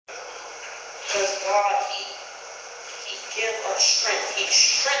God, He gives us strength. He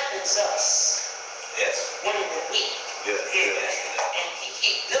strengthens us when we're weak. And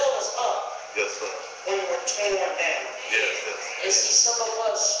He builds us up when we're torn down. And see, some of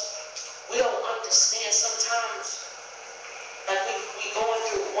us, we don't understand sometimes. Like we going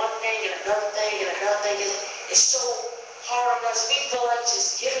through one thing and another thing and another thing. It's so hard on us. We feel like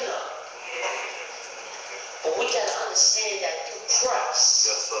just giving up. But we got to understand that through Christ,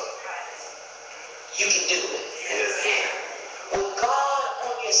 you can do it. With God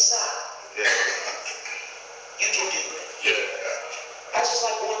on your side, you can do it. I just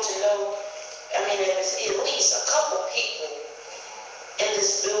want to know, there's at least a couple people in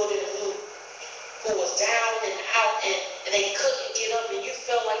this building who was down and out and they couldn't get up and you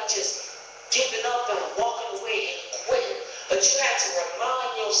felt like just giving up and walking away and quitting. But you had to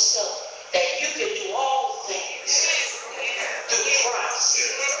remind yourself that you can do all things through Christ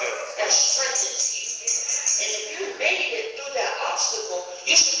that strengthens you. And if you made it through that obstacle,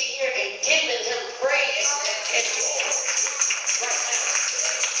 you should be here and giving Him praise and glory right now.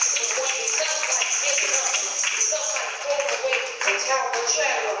 When you felt like giving up, you felt like throwing away the towel, but you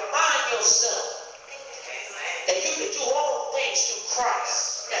had to remind yourself that you can do all things through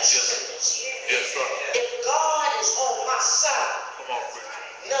Christ that strengthens you. If God is on my side,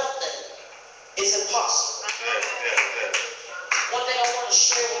 nothing is impossible. One thing I want to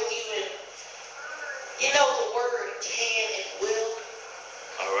share with you, and you know the word can and will.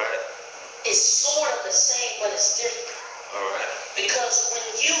 It's sort of the same, but it's different. Because when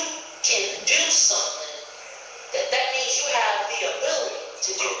you can do something, that means you have the ability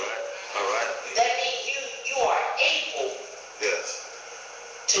to do it. That means you are able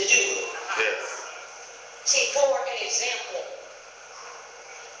to do it. See, for an example,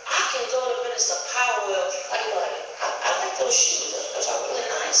 I can go to Minister Powell. I like those shoes. Those are really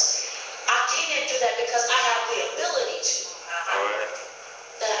nice. I can't do that because I have the ability to.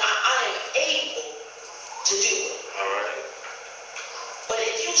 That I am able to do it. But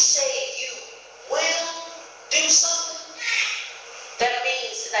if you say you will do something, that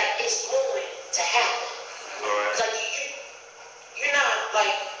means it's going to happen. Like you're not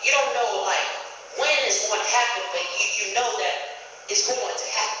you don't know when it's going to happen, but you know that it's going to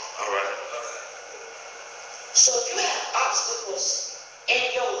happen. So if you have obstacles in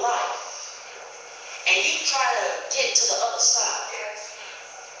your life and you try to get to the other side,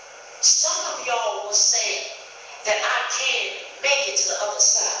 some of y'all will say that I can make it to the other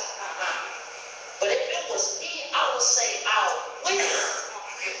side. But if it was me, I would say I will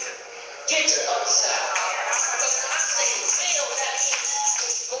get to the other side. Because when I say will, that means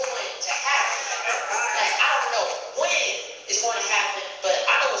it's going to happen. I don't know when it's going to happen, but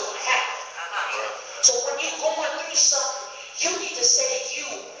I know it's going to happen. So when you're going through something, you need to say you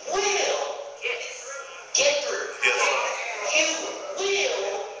will get through. You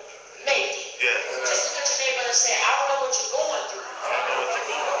will make it. Just look at your neighbor and say, I don't know what you're going through,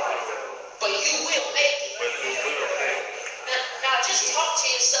 but you will make it. Now just talk to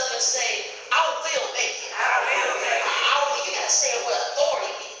yourself and say, I will make it. You got to say it with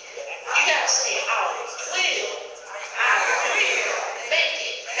authority. You got to say, I will make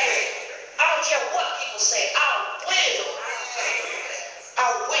it. I don't care what people say, I will make it.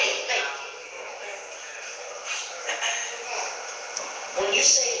 When you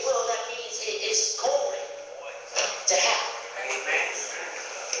say will, that means it's going to happen.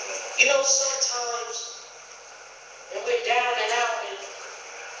 You know, sometimes when we're down and out, and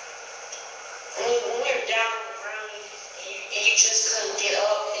when we're down on the ground and you just couldn't get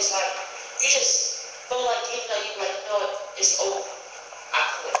up, it's like you just feel like you're like, no, it's over. I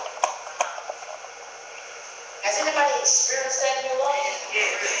quit. Has anybody experienced that in your life?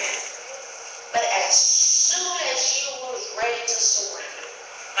 But as soon as you was ready to surrender,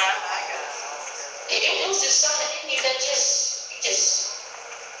 it was just something in you that you just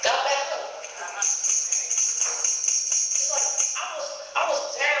got back up. It's like I was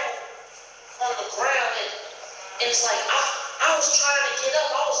down on the ground and it's like I was trying to get up.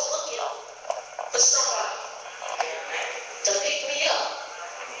 I was looking for somebody to pick me up.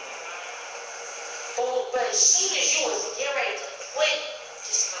 But as soon as you was getting ready to quit,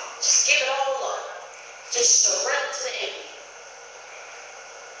 just give it all up. Just surrender to the enemy.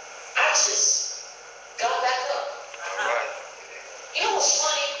 I just got back up. You know what's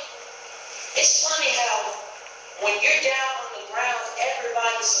funny? It's funny how when you're down on the ground,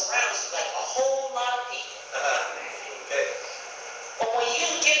 everybody surrounds you, like a whole lot of people. But when you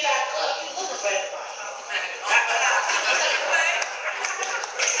get back up, you're looking for everybody.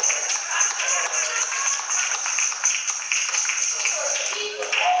 People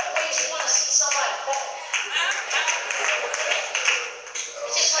always want to see somebody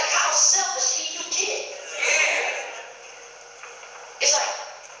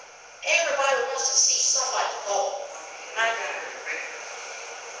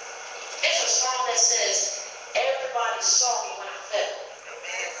that says, everybody saw me when I fell,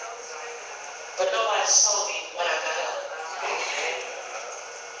 but nobody saw me when I got up.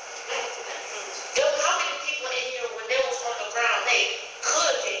 How many people in here, when they was on the ground, they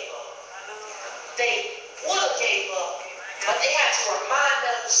could have gave up. They would have gave up. But they had to remind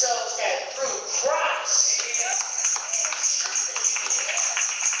themselves that through Christ,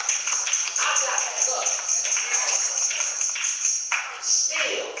 I got back up. I'm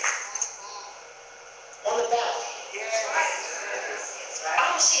still on the battlefield. I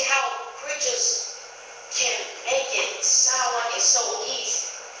don't see how preachers can make it sound like it's so easy.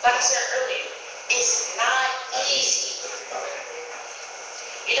 Like I said earlier, it's not easy.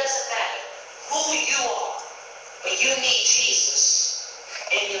 It doesn't matter who you are, but you need Jesus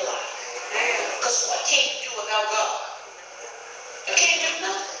in your life. Because what can you do without God? You can't do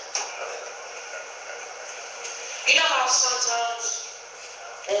nothing. You know how sometimes,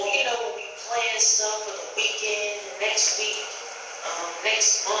 when we plan stuff for the weekend, next week,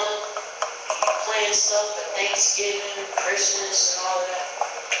 next month, plan stuff for Thanksgiving, Christmas, and all that.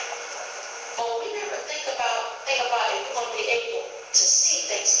 But we never think about if we're going to be able to see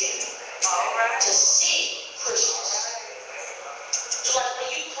Thanksgiving, to see Christmas. So like when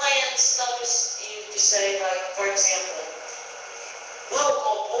you plan stuff, you can say, like, for example, we'll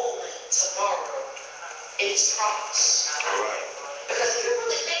go bowling tomorrow. It's promised. Because if you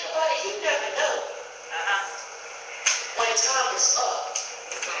really think about it, you never know when time is up.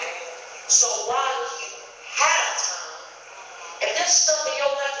 So while you have time, if there's stuff in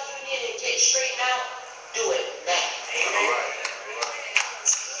your life that you need to get straightened out, do it now.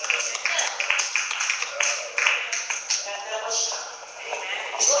 Got that much time.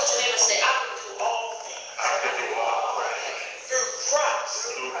 Just look at your neighbor and say, I can do all things through Christ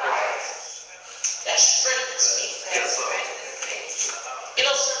that strengthens me. You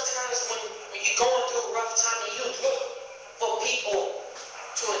know, sometimes when you're going through a rough time and you look for people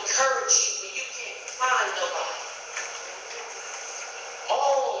to encourage you, but you can't find nobody.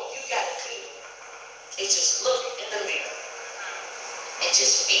 All you got to do is just look in the mirror and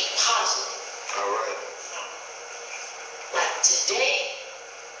just be positive. Like today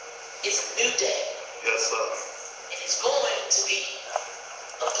is a new day. Yes, sir. And it's going to be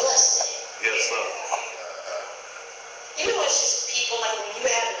a blessed day. Yes, sir. You know, it's just people, like when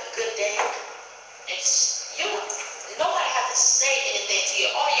you're having a good day, nobody have to say anything to you.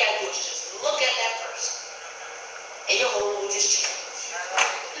 All you gotta do is just look at that person, and your whole mood just changes.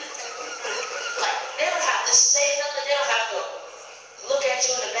 Like, they don't have to say nothing. They don't have to look at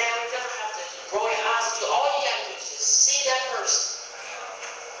you in the back. They don't have to roll your eyes at you. All you gotta do is just see that person,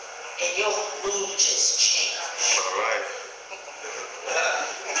 and your mood just changes. All right.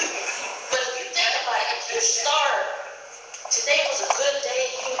 But if you think about it, if you start, today was a good day,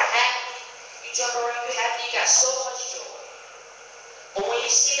 you happy, you jump around, you happy, you got so much joy. But when you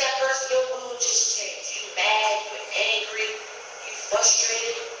see that person, your mood just changes. You mad, you're angry, you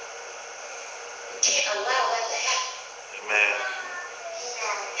frustrated. You can't allow that to happen. Amen.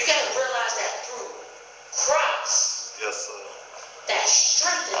 You got to realize that through Christ, Yes, sir. that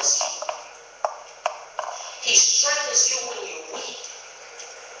strengthens you. He strengthens you when you're weak.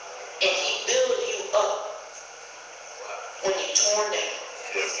 And he builds you up when you're torn down.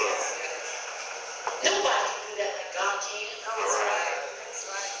 Yes, sir. Nobody can do that like God can.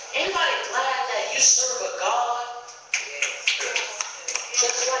 Anybody glad that you serve a God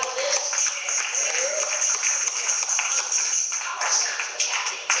just like this? I was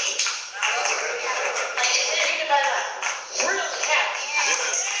happy to me. Like, is there anybody like really happy?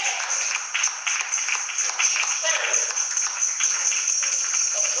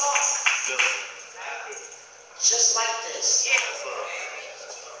 A God just like this.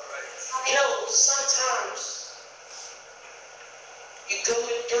 You know, sometimes you go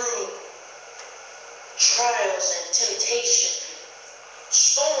through trials and temptation,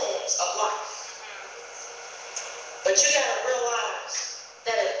 storms of life. But you got to realize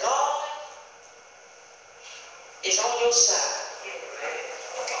that if God is on your side,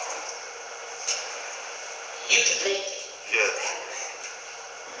 you can make it. Yes.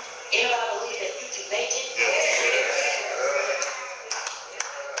 Anybody believe that you can make it? Yes.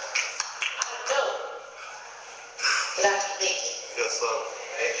 I know that I can make it. Yes, sir.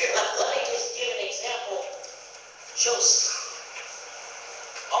 Let me just give an example. Joseph,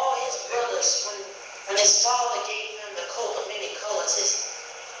 all his brothers, when his father gave him the coat of many colors,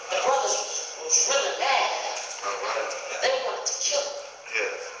 the brothers was really mad at him. They wanted to kill him.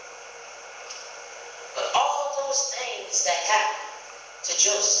 Yes. But all those things that happened to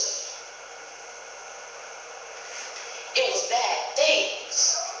Joseph, it was bad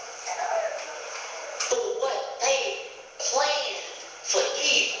things.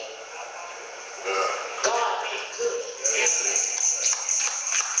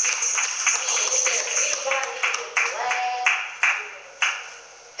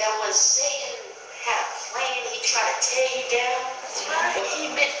 plan, he try to tear you down, what he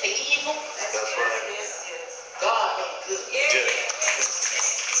meant for evil, That's right. God made good. Yeah.